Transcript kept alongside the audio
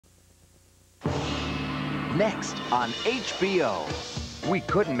Next on HBO. We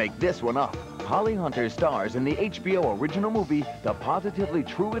couldn't make this one up. Holly Hunter stars in the HBO original movie, The Positively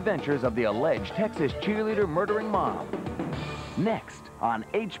True Adventures of the Alleged Texas Cheerleader-Murdering Mob. Next on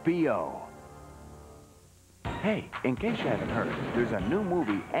HBO. Hey, in case you haven't heard, there's a new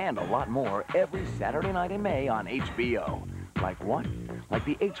movie and a lot more every Saturday night in May on HBO. Like what? Like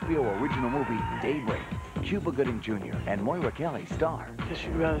the HBO original movie, Daybreak. Cuba Gooding Jr. and Moira Kelly star. Guess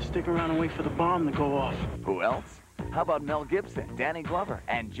you'd rather stick around and wait for the bomb to go off. Who else? How about Mel Gibson, Danny Glover,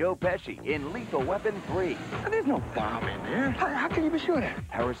 and Joe Pesci in Lethal Weapon 3? There's no bomb in there. How can you be sure that?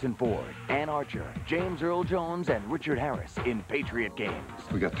 Harrison Ford, Ann Archer, James Earl Jones, and Richard Harris in Patriot Games.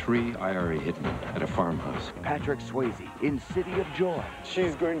 We got 3 IRA hitmen at a farmhouse. Patrick Swayze in City of Joy.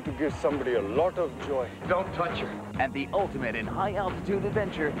 She's going to give somebody a lot of joy. Don't touch her. And the ultimate in high-altitude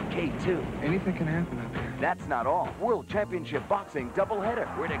adventure, K2. Anything can happen up here. That's not all. World Championship Boxing Doubleheader.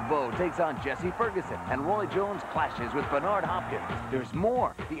 Riddick Bowe takes on Jesse Ferguson, and Roy Jones clashes with Bernard Hopkins. There's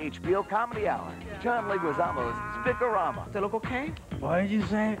more. The HBO Comedy Hour. John Leguizamo's Spice-O-Rama. Still look okay? Why did you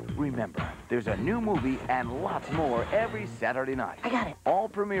say it? Remember, there's a new movie and lots more every Saturday night. I got it. All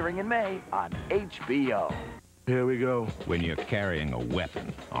premiering in May on HBO. Here we go. When you're carrying a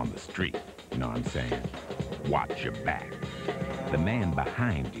weapon on the street, you know what I'm saying? Watch your back. The man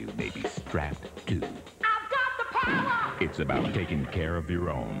behind you may be strapped too. I've got the power! It's about taking care of your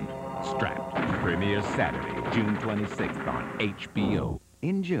own. Strapped premieres Saturday, June 26th on HBO.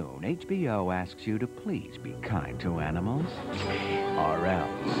 In June, HBO asks you to please be kind to animals, or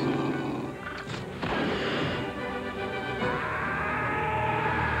else.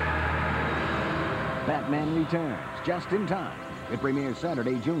 Batman Returns, just in time. It premieres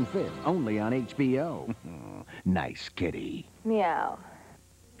Saturday, June 5th, only on HBO. Nice kitty. Meow.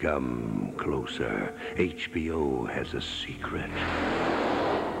 Come closer. HBO has a secret.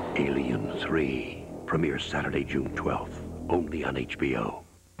 Alien 3 premieres Saturday, June 12th, only on HBO.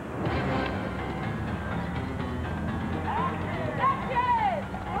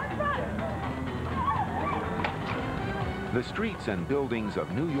 The streets and buildings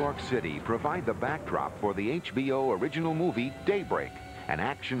of New York City provide the backdrop for the HBO original movie Daybreak, an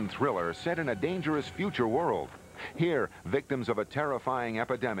action thriller set in a dangerous future world. Here, victims of a terrifying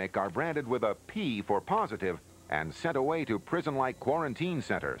epidemic are branded with a P for positive and sent away to prison-like quarantine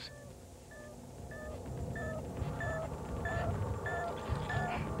centers.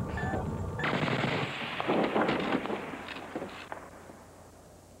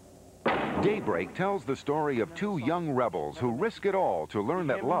 Daybreak tells the story of 2 young rebels who risk it all to learn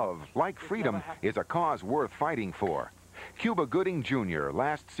that love, like freedom, is a cause worth fighting for. Cuba Gooding Jr.,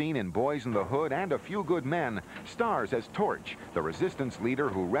 last seen in Boys in the Hood and A Few Good Men, stars as Torch, the resistance leader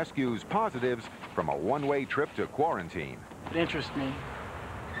who rescues positives from a one-way trip to quarantine. It interests me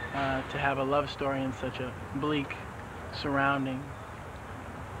to have a love story in such a bleak surrounding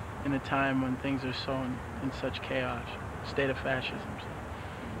in a time when things are so in such chaos, state of fascism.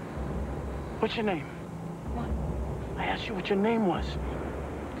 What's your name? What? I asked you what your name was.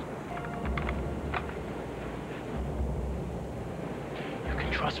 You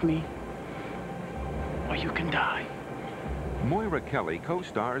can trust me, or you can die. Moira Kelly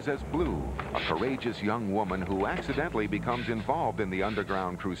co-stars as Blue, a courageous young woman who accidentally becomes involved in the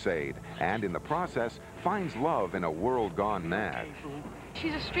underground crusade, and in the process finds love in a world gone mad.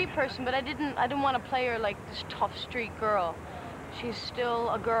 She's a street person, but I didn't want to play her like this tough street girl. She's still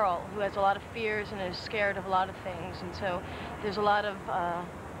a girl who has a lot of fears and is scared of a lot of things, and so there's a lot of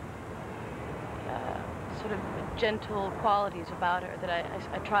sort of gentle qualities about her that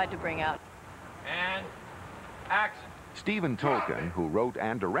I tried to bring out. And action. Stephen Tolkin, who wrote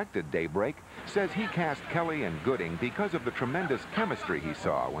and directed Daybreak, says he cast Kelly and Gooding because of the tremendous chemistry he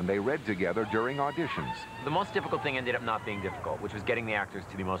saw when they read together during auditions. The most difficult thing ended up not being difficult, which was getting the actors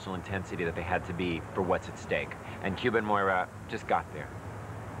to the emotional intensity that they had to be for what's at stake. And Cuba and Moira just got there.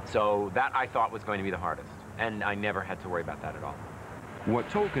 So that, I thought, was going to be the hardest. And I never had to worry about that at all. What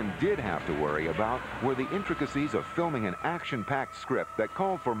Tolkin did have to worry about were the intricacies of filming an action-packed script that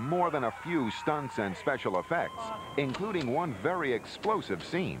called for more than a few stunts and special effects, including one very explosive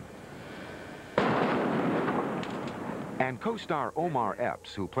scene. And co-star Omar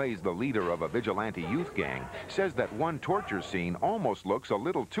Epps, who plays the leader of a vigilante youth gang, says that one torture scene almost looks a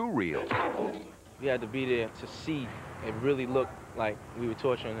little too real. We had to be there to see it really looked like we were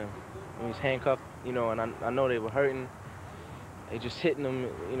torturing him. When he was handcuffed, you know, and I know they were hurting. They just hitting him,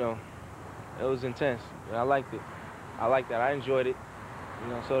 you know. It was intense. And I liked it. I liked that. I enjoyed it. You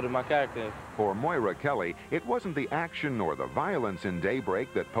know, so did my character. For Moira Kelly, it wasn't the action or the violence in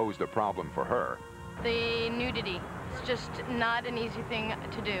Daybreak that posed a problem for her. The nudity. It's just not an easy thing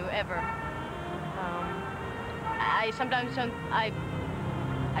to do, ever. I sometimes don't, I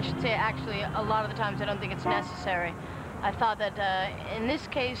should say actually a lot of the times I don't think it's necessary. I thought that in this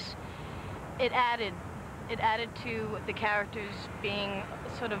case, it added to the characters being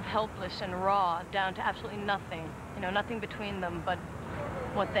sort of helpless and raw, down to absolutely nothing. You know, nothing between them but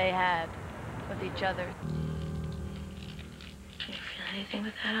what they had with each other. Can you feel anything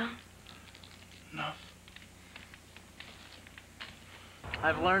with that on? No.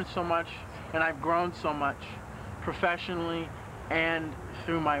 I've learned so much, and I've grown so much, professionally and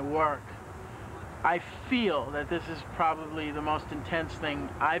through my work. I feel that this is probably the most intense thing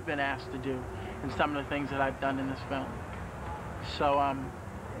I've been asked to do in some of the things that I've done in this film. So,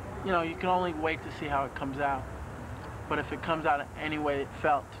 you know, you can only wait to see how it comes out. But if it comes out any way it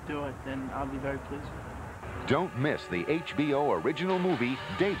felt to do it, then I'll be very pleased with it. Don't miss the HBO original movie,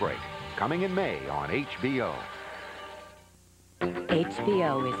 Daybreak, coming in May on HBO.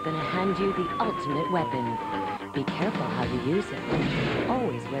 HBO is going to hand you the ultimate weapon. Be careful how you use it.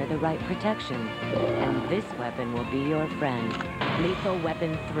 Always wear the right protection. And this weapon will be your friend. Lethal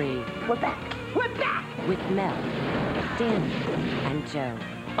Weapon 3. We're back! We're back! With Mel, Danny, and Joe.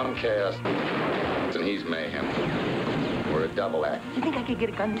 I'm Chaos, and he's Mayhem. We're a double act. You think I could get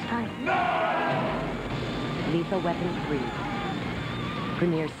a gun this time? No! Lethal Weapon 3.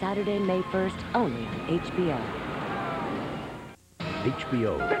 Premieres Saturday, May 1st, only on HBO.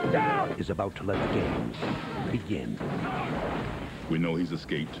 HBO is about to let the games begin. We know he's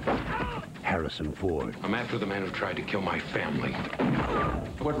escaped. Harrison Ford. I'm after the man who tried to kill my family.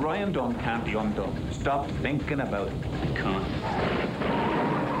 What Ryan done can't be undone. Stop thinking about it. I can't.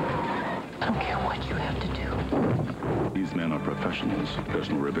 I don't care what you have to do. These men are professionals.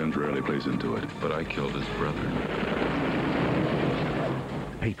 Personal revenge rarely plays into it. But I killed his brother.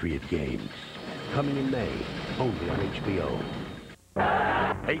 Patriot Games. Coming in May, only on HBO.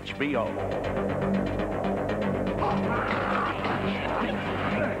 HBO.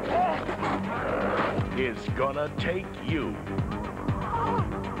 Is gonna take you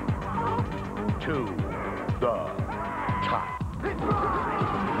to the top.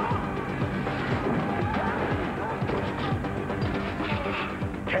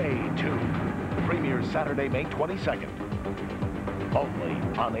 K2 premieres Saturday, May 22nd. Only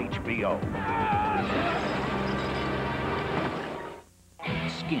on HBO.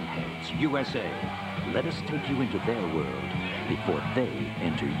 Skinheads, U.S.A. Let us take you into their world before they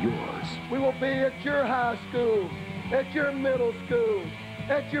enter yours. We will be at your high school, at your middle school,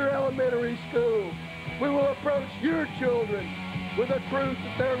 at your elementary school. We will approach your children with a truth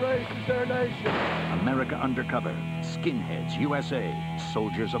that their race is their nation. America Undercover, Skinheads, U.S.A.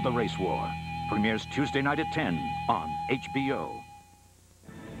 Soldiers of the Race War. Premieres Tuesday night at 10 on HBO.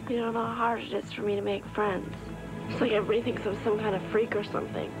 You don't know how hard it is for me to make friends. It's like everybody thinks I'm some kind of freak or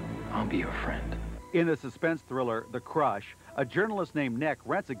something. I'll be your friend. In the suspense thriller, The Crush, a journalist named Nick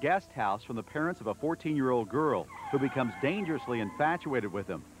rents a guest house from the parents of a 14-year-old girl who becomes dangerously infatuated with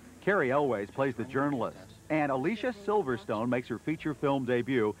him. Carey Elwes plays the journalist, and Alicia Silverstone makes her feature film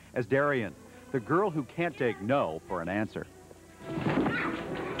debut as Darien, the girl who can't take no for an answer.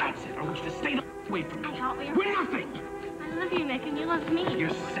 That's it. I want you to stay away from me. We're nothing. I love you, Nick, and you love me. You're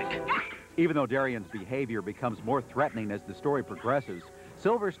sick. Even though Darien's behavior becomes more threatening as the story progresses,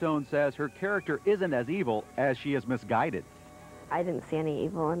 Silverstone says her character isn't as evil as she is misguided. I didn't see any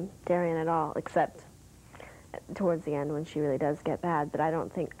evil in Darien at all, except towards the end when she really does get bad. But I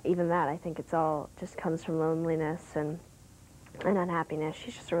don't think, even that, I think it's all just comes from loneliness and unhappiness.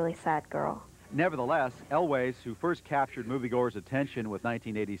 She's just a really sad girl. Nevertheless, Elwes, who first captured moviegoers' attention with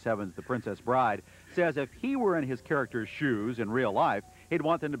 1987's The Princess Bride, says if he were in his character's shoes in real life, he'd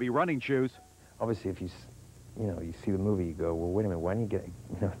want them to be running shoes. Obviously, if you see the movie, you go, well, wait a minute, why don't you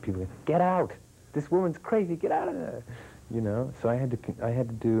people go, get out! This woman's crazy, get out of there! You know, so I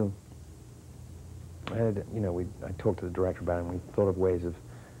talked to the director about it, and we thought of ways of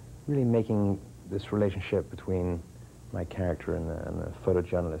really making this relationship between my character and the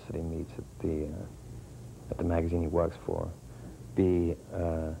photojournalist that he meets at the magazine he works for be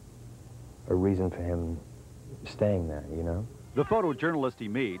a reason for him staying there, you know? The photojournalist he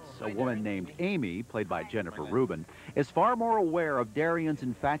meets, a woman named Amy, played by Jennifer Rubin, is far more aware of Darien's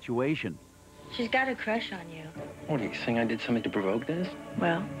infatuation. She's got a crush on you. What, are you saying I did something to provoke this?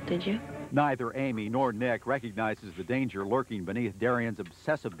 Well, did you? Neither Amy nor Nick recognizes the danger lurking beneath Darien's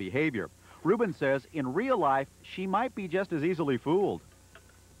obsessive behavior. Rubin says in real life, she might be just as easily fooled.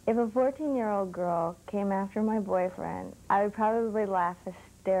 If a 14-year-old girl came after my boyfriend, I would probably laugh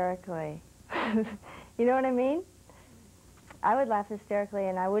hysterically. You know what I mean? I would laugh hysterically,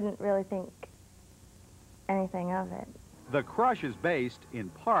 and I wouldn't really think anything of it. The Crush is based, in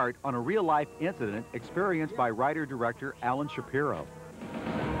part, on a real-life incident experienced by writer-director Alan Shapiro.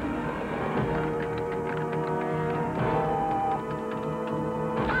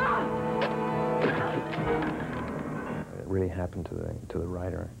 It really happened to the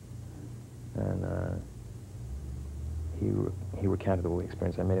writer, and he recounted the whole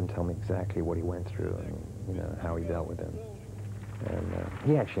experience. I made him tell me exactly what he went through and how he dealt with it. And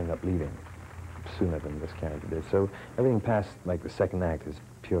he actually ended up leaving sooner than this character did. So everything past like the second act is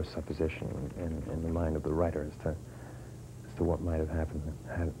pure supposition in the mind of the writer as to what might have happened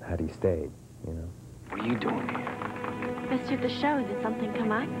had he stayed. What are you doing here? Missed you at the show. Did something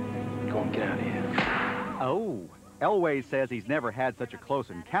come up? Go on, get out of here. Oh, Elwes says he's never had such a close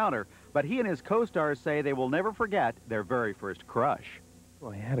encounter, but he and his co-stars say they will never forget their very first crush.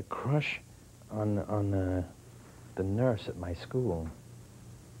 Well, I had a crush on the nurse at my school.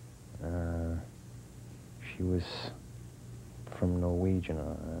 She was from Norway.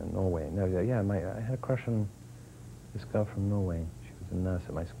 No, yeah, I had a crush on this girl from Norway. She was a nurse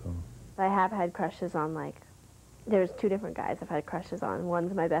at my school. I have had crushes on, like, there's two different guys I've had crushes on.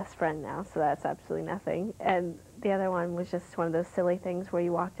 One's my best friend now, so that's absolutely nothing. And the other one was just one of those silly things where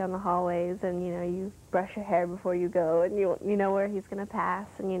you walk down the hallways and, you brush your hair before you go, and you know where he's going to pass,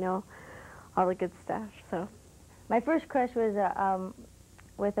 and you know all the good stuff, so. My first crush was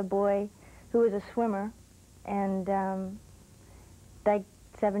with a boy who was a swimmer, and like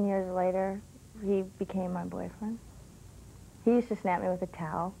 7 years later, he became my boyfriend. He used to snap me with a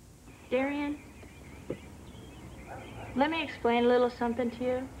towel. Darian, let me explain a little something to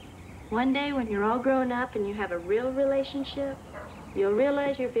you. One day when you're all grown up and you have a real relationship, you'll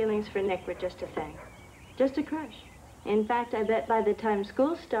realize your feelings for Nick were just a thing, just a crush. In fact, I bet by the time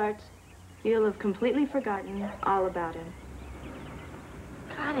school starts, you'll have completely forgotten all about him.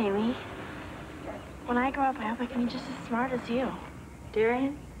 God, Amy, when I grow up, I hope I can be just as smart as you.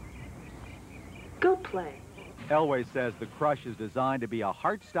 Darian, go play. Elwes says The Crush is designed to be a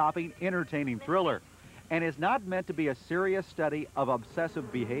heart-stopping, entertaining thriller, and is not meant to be a serious study of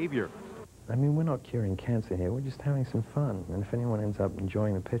obsessive behavior. I mean, we're not curing cancer here. We're just having some fun. And if anyone ends up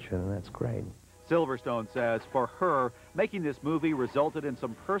enjoying the picture, then that's great. Silverstone says for her, making this movie resulted in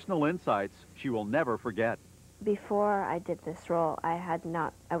some personal insights she will never forget. Before I did this role, I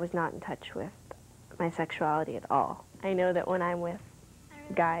was not in touch with my sexuality at all. I know that when I'm with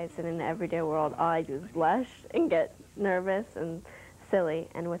guys and in the everyday world, all I do is blush and get nervous and silly.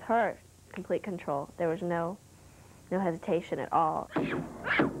 And with her, complete control. There was no hesitation at all.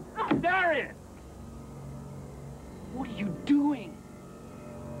 Darian! What are you doing?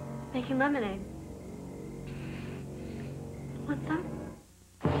 Making lemonade. What's up?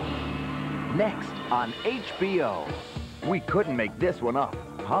 Next on HBO. We couldn't make this one up.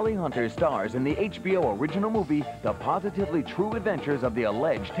 Holly Hunter stars in the HBO original movie, The Positively True Adventures of the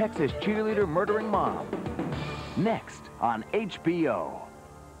Alleged Texas Cheerleader-Murdering Mom. Next on HBO.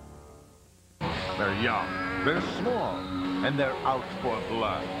 They're young, they're small, and they're out for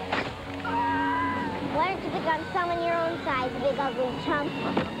blood. Why don't you pick on someone your own size, big ugly chump?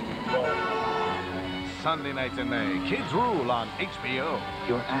 Sunday nights in May, Kids Rule on HBO.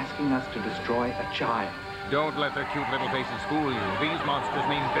 You're asking us to destroy a child. Don't let their cute little faces fool you. These monsters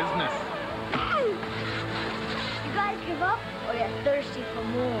mean business. You guys give up, or you're thirsty for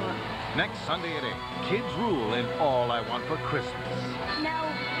more? Next Sunday at 8, Kids Rule in All I Want for Christmas. No,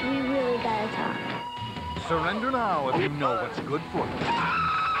 we really gotta talk. Surrender now if you know what's good for you.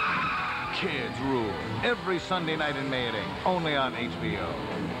 Kids Rule, every Sunday night in May at 8, only on HBO.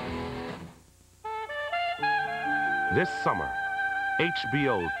 This summer,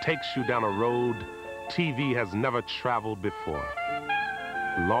 HBO takes you down a road TV has never traveled before.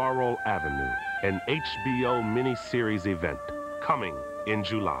 Laurel Avenue, an HBO miniseries event, coming in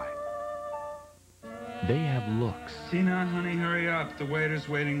July. They have looks. See now, honey, hurry up. The waiter's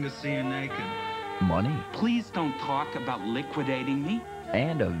waiting to see you naked. Money. Please don't talk about liquidating me.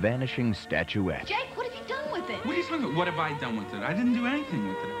 And a vanishing statuette. Jake, what have you done with it? What are you talking about? What have I done with it? I didn't do anything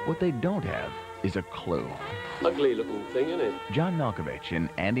with it. What they don't have is a clue. Ugly looking thing, isn't it? John Malkovich and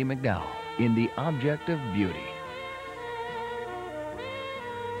Andy McDowell in The Object of Beauty.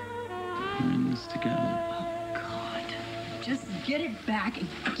 We're in this together. Oh, God. Just get it back and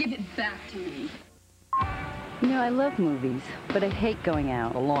give it back to me. You know, I love movies, but I hate going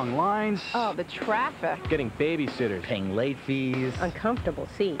out. The long lines. Oh, the traffic. Getting babysitters. Paying late fees. Uncomfortable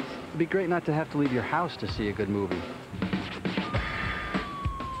seats. It'd be great not to have to leave your house to see a good movie.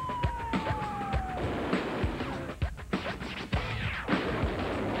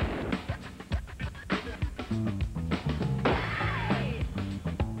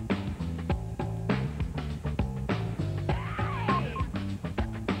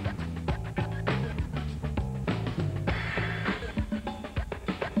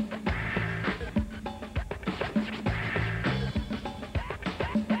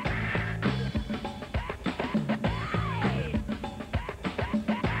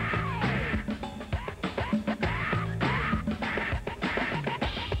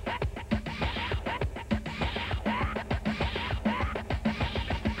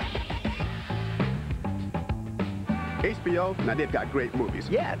 HBO, now they've got great movies.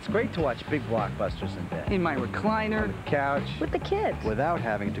 Yeah, it's great to watch big blockbusters in bed. In my recliner, on the couch. With the kids. Without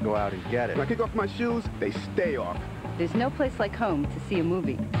having to go out and get it. When I kick off my shoes, they stay off. There's no place like home to see a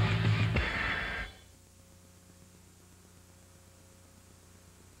movie.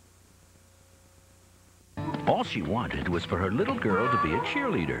 All she wanted was for her little girl to be a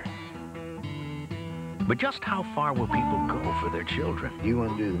cheerleader. But just how far will people go for their children? You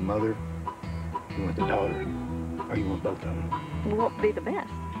want to do the mother, you want the daughter, or you want both of them? What would be the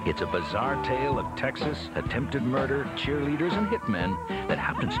best? It's a bizarre tale of Texas, attempted murder, cheerleaders, and hitmen that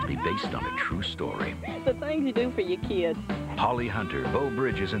happens to be based on a true story. The things you do for your kids. Holly Hunter, Beau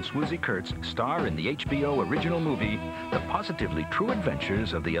Bridges, and Swoosie Kurtz star in the HBO original movie, The Positively True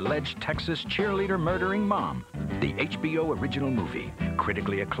Adventures of the Alleged Texas Cheerleader-Murdering Mom. The HBO original movie,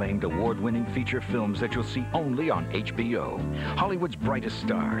 critically acclaimed award-winning feature films that you'll see only on HBO. Hollywood's brightest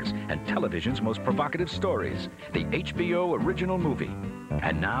stars and television's most provocative stories. The HBO original movie.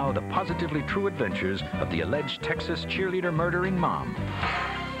 And now, the positively true adventures of the alleged Texas cheerleader-murdering mom.